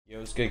Yo,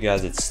 what's good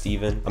guys, it's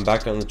Steven. I'm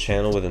back on the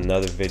channel with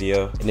another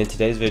video, and in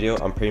today's video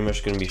I'm pretty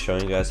much going to be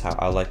showing you guys how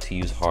I like to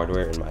use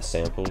hardware in my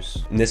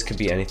samples, and this could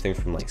be anything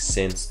from like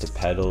synths to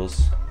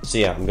pedals. So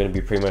yeah, I'm going to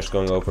be pretty much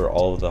going over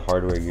all of the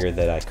hardware gear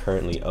that I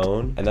currently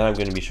own, and then I'm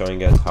going to be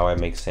showing you guys how I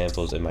make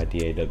samples in my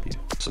DAW.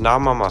 So now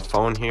I'm on my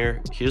phone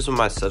here. Here's what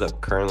my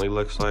setup currently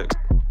looks like.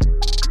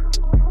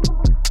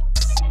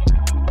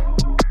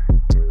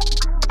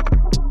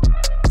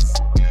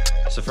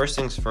 So first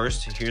things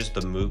first, here's the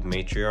Moog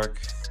Matriarch.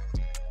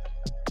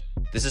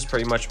 This is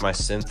pretty much my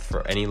synth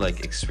for any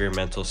like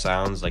experimental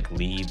sounds like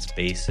leads,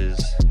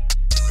 basses.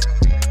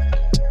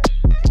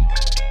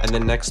 And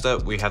then next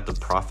up we have the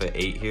Prophet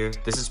 8 here.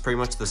 This is pretty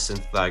much the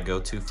synth that I go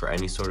to for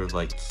any sort of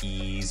like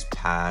keys,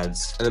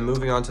 pads. And then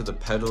moving on to the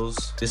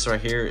pedals, this right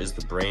here is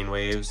the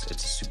Brainwaves.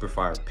 It's a super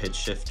fire pitch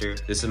shifter.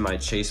 This is my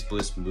Chase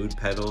Bliss mood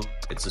pedal.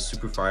 It's a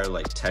super fire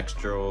like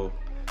textural,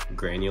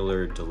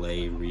 granular,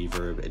 delay,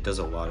 reverb. It does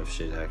a lot of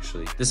shit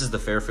actually. This is the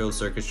Fairfield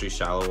Circuitry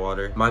Shallow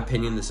Water. In my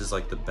opinion, this is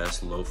like the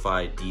best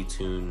lo-fi,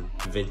 detune,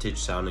 vintage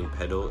sounding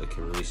pedal. It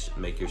can really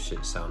make your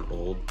shit sound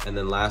old. And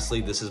then lastly,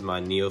 this is my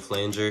Neo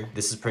Flanger.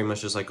 This is pretty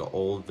much just like an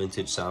old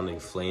vintage sounding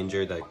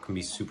flanger that can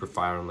be super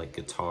fire on like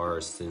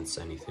guitars, synths,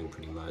 anything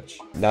pretty much.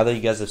 Now that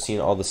you guys have seen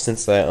all the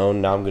synths that I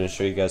own, now I'm going to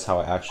show you guys how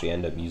I actually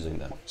end up using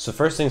them. So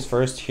first things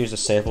first, here's a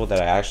sample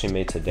that I actually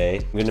made today.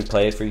 I'm going to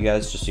play it for you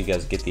guys just so you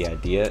guys get the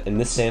idea. And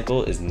this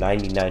sample is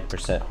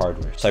 99%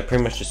 hardware, so I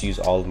pretty much just use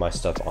all of my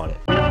stuff on it.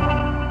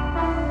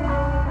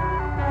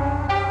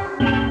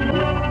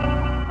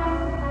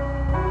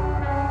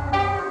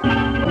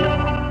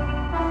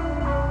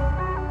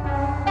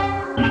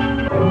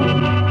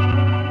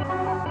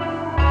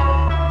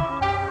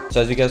 So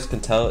as you guys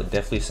can tell, it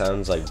definitely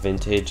sounds like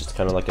vintage. It's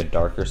kind of like a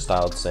darker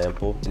styled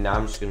sample. And now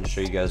I'm just going to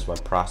show you guys my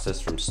process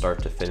from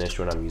start to finish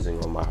when I'm using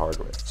all my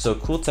hardware. So a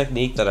cool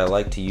technique that I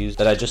like to use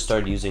that I just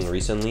started using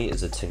recently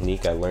is a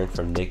technique I learned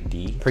from Nick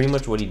D. Pretty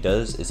much what he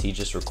does is he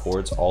just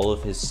records all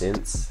of his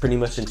synths pretty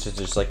much into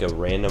just like a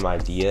random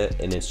idea,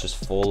 and it's just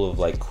full of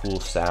like cool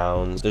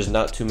sounds. There's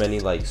not too many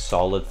like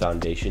solid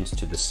foundations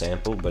to the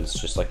sample, but it's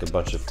just like a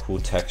bunch of cool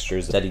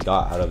textures that he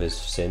got out of his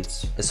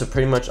synths. And so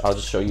pretty much I'll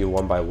just show you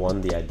one by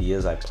one the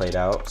ideas I played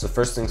out. So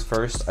first things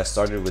first, I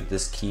started with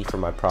this key for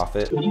my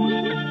Prophet.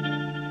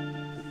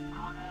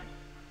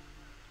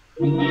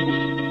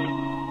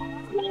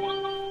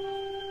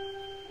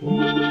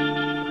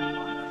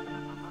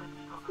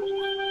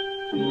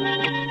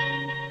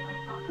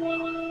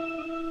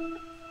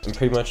 And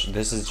pretty much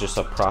this is just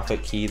a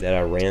Prophet key that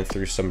I ran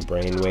through some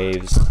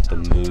Brainwaves, the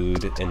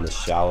Mood, and the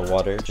Shallow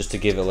Water just to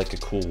give it like a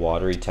cool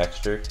watery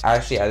texture. I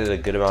actually added a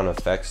good amount of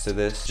effects to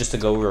this. Just to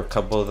go over a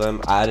couple of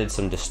them, I added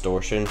some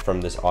distortion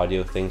from this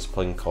Audio Things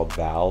plugin called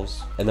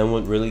Valves. And then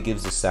what really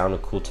gives the sound a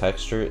cool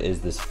texture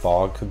is this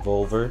Fog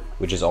Convolver,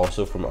 which is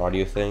also from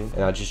Audio Thing.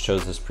 And I just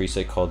chose this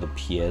preset called the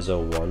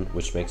Piezo 1,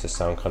 which makes it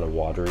sound kind of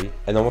watery.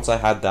 And then once I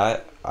had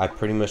that, I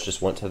pretty much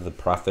just went to the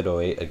Prophet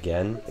 08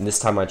 again, and this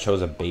time I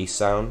chose a bass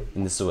sound,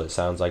 and this is what it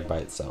sounds like by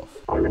itself.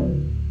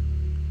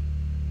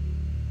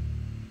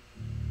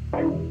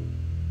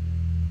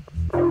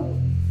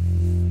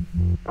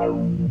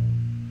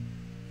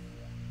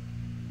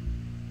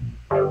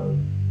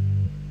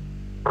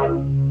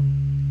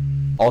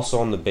 Also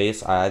on the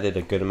bass, I added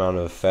a good amount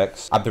of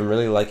effects. I've been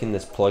really liking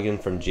this plugin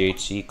from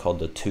GHC called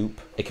the Toop.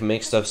 It can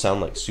make stuff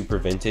sound like super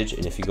vintage,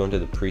 and if you go into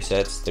the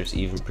presets, there's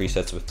even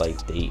presets with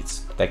like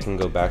dates that can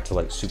go back to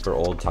like super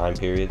old time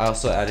period. I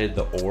also added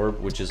the Orb,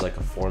 which is like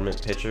a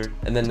formant pitcher.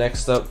 And then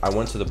next up, I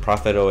went to the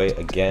Prophet 08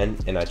 again,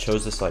 and I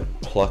chose this like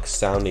pluck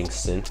sounding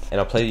synth.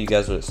 And I'll play you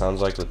guys what it sounds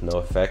like with no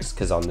effects,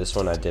 because on this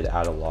one I did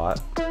add a lot.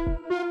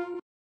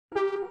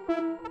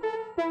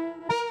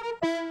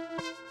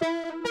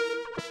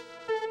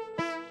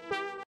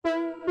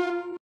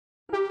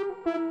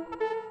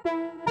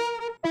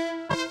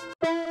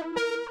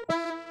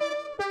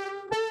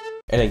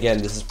 And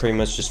again, this is pretty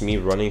much just me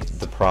running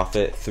the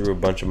Prophet through a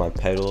bunch of my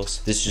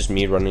pedals. This is just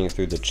me running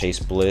through the Chase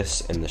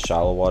Bliss and the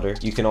Shallow Water.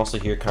 You can also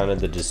hear kind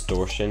of the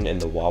distortion and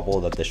the wobble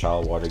that the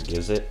Shallow Water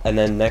gives it. And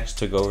then next,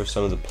 to go over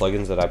some of the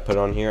plugins that I put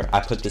on here,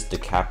 I put this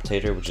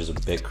Decapitator, which is a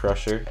bit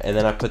crusher. And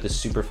then I put this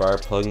super fire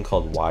plugin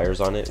called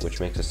Wires on it, which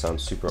makes it sound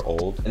super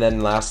old. And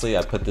then lastly,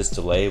 I put this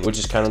delay, which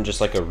is kind of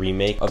just like a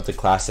remake of the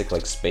classic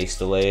like space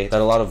delay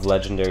that a lot of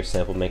legendary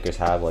sample makers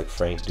have, like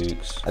Frank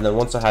Dukes. And then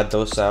once I had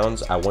those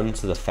sounds, I went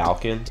into the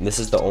Falcon. And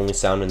this is the only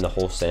sound in the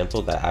whole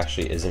sample that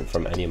actually isn't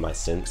from any of my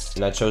synths,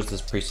 and I chose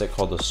this preset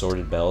called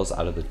Assorted Bells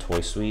out of the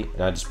Toy Suite,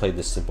 and I just played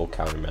this simple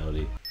counter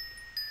melody.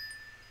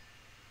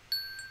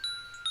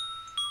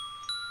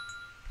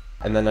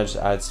 And then I just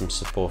added some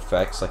simple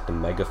effects like the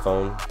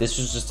megaphone. This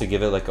was just to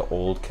give it like an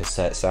old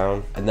cassette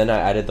sound. And then I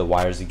added the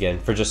wires again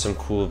for just some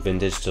cool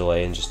vintage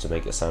delay and just to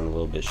make it sound a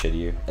little bit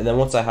shittier. And then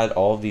once I had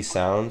all of these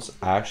sounds,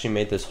 I actually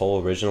made this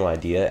whole original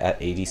idea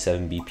at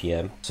 87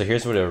 BPM. So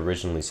here's what it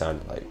originally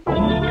sounded like.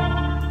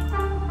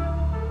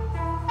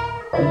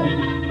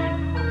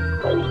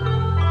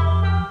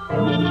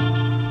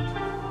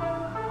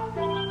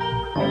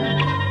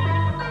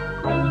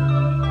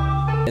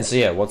 And so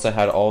yeah, once I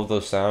had all of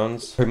those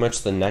sounds, pretty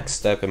much the next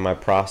step in my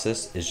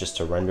process is just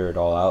to render it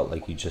all out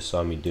like you just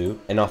saw me do,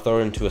 and I'll throw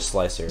it into a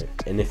slicer.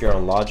 And if you're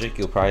on Logic,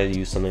 you'll probably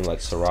use something like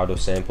Serato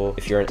Sample.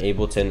 If you're on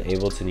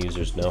Ableton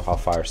users know how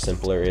fire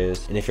Simpler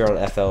is, and if you're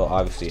on FL,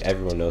 obviously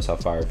everyone knows how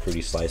fire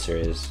Fruity Slicer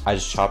is. I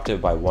just chopped it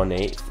by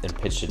 1/8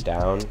 and pitched it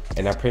down,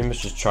 and I pretty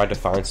much just tried to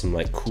find some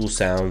like cool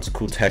sounds,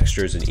 cool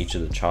textures in each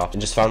of the chops,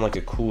 and just found like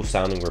a cool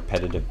sounding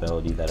repetitive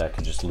melody that I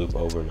could just loop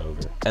over and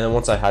over. And then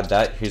once I had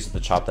that, here's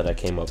the chop that I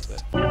came up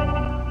with.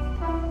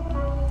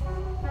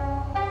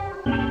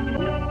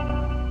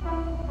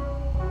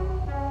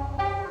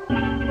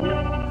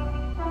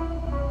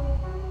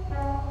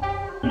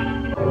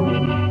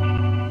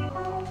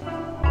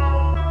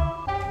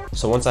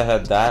 So once I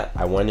had that,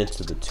 I went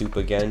into the tube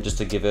again just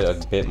to give it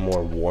a bit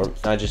more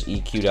warmth. I just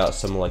EQ'd out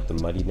some of like the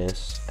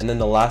muddiness. And then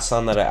the last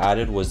sound that I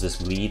added was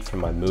this lead from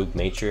my Moog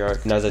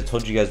Matriarch. And as I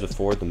told you guys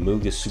before, the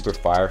Moog is super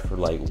fire for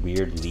like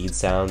weird lead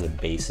sounds and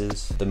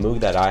basses. The Moog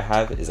that I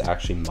have is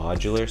actually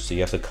modular, so you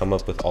have to come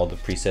up with all the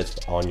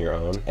presets on your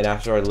own. And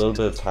after a little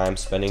bit of time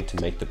spending to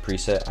make the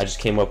preset, I just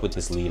came up with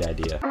this lead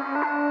idea.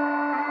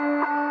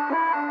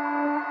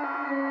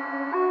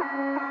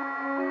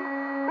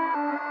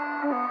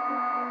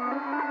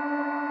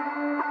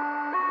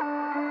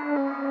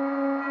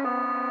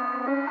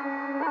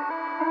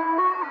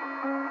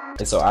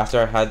 And so after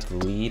I had the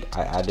lead,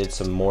 I added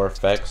some more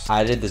effects.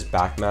 I added this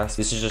back mask.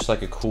 This is just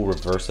like a cool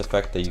reverse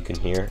effect that you can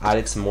hear. I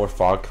added some more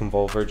fog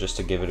convolver just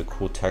to give it a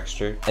cool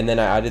texture. And then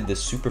I added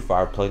this super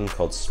fire plugin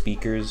called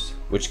Speakers,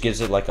 which gives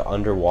it like an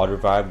underwater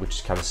vibe, which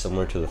is kind of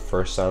similar to the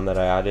first sound that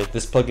I added.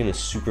 This plugin is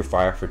super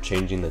fire for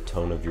changing the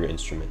tone of your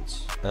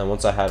instruments. And then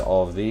once I had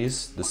all of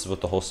these, this is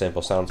what the whole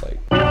sample sounds like.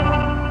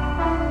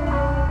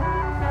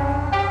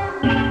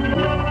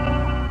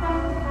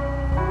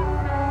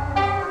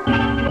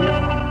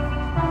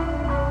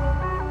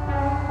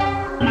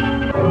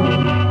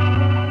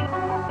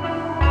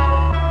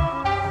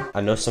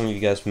 I know some of you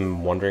guys have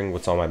been wondering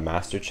what's on my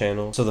master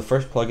channel. So the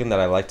first plugin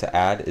that I like to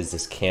add is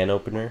this can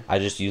opener. I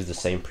just use the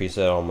same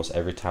preset almost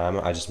every time.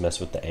 I just mess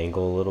with the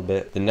angle a little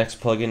bit. The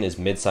next plugin is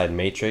Midside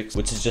Matrix,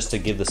 which is just to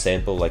give the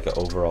sample like an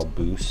overall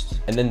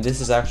boost. And then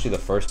this is actually the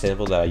first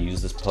sample that I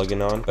use this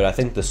plugin on, but I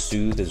think the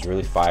Soothe is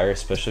really fire,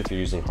 especially if you're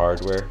using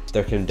hardware.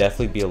 There can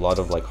definitely be a lot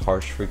of like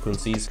harsh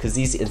frequencies because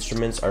these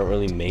instruments aren't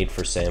really made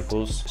for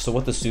samples. So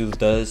what the Soothe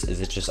does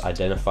is it just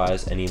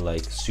identifies any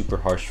like super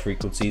harsh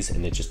frequencies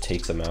and it just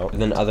takes them out.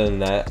 And then other than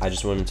that, I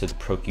just went into the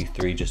Pro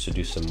Q3 just to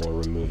do some more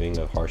removing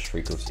of harsh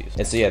frequencies.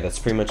 And so yeah, that's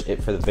pretty much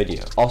it for the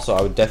video. Also,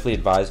 I would definitely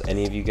advise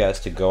any of you guys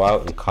to go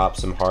out and cop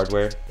some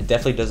hardware. It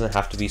definitely doesn't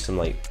have to be some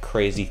like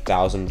crazy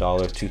 $1,000,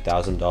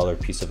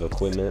 $2,000 piece of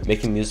equipment.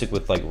 Making music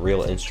with like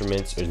real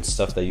instruments and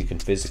stuff that you can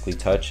physically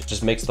touch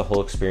just makes the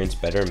whole experience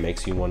better and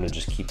makes you want to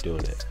just keep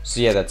doing it.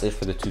 So yeah, that's it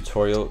for the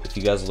tutorial. If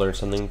you guys learned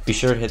something, be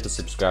sure to hit the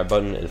subscribe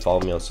button and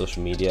follow me on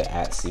social media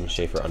at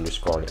 @StevenSchaefer_ on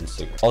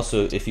Instagram.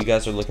 Also, if you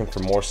guys are looking for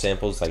more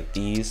samples like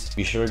these,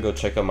 be sure to go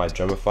check out my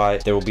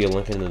Drumify. There will be a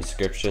link in the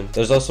description.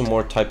 There's also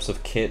more types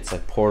of kits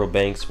like portal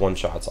banks, one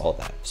shots, all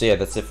that. So yeah,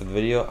 that's it for the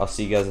video. I'll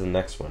see you guys in the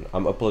next one.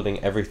 I'm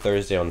uploading every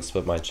Thursday on the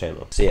Splitmind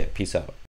channel. So yeah, peace out.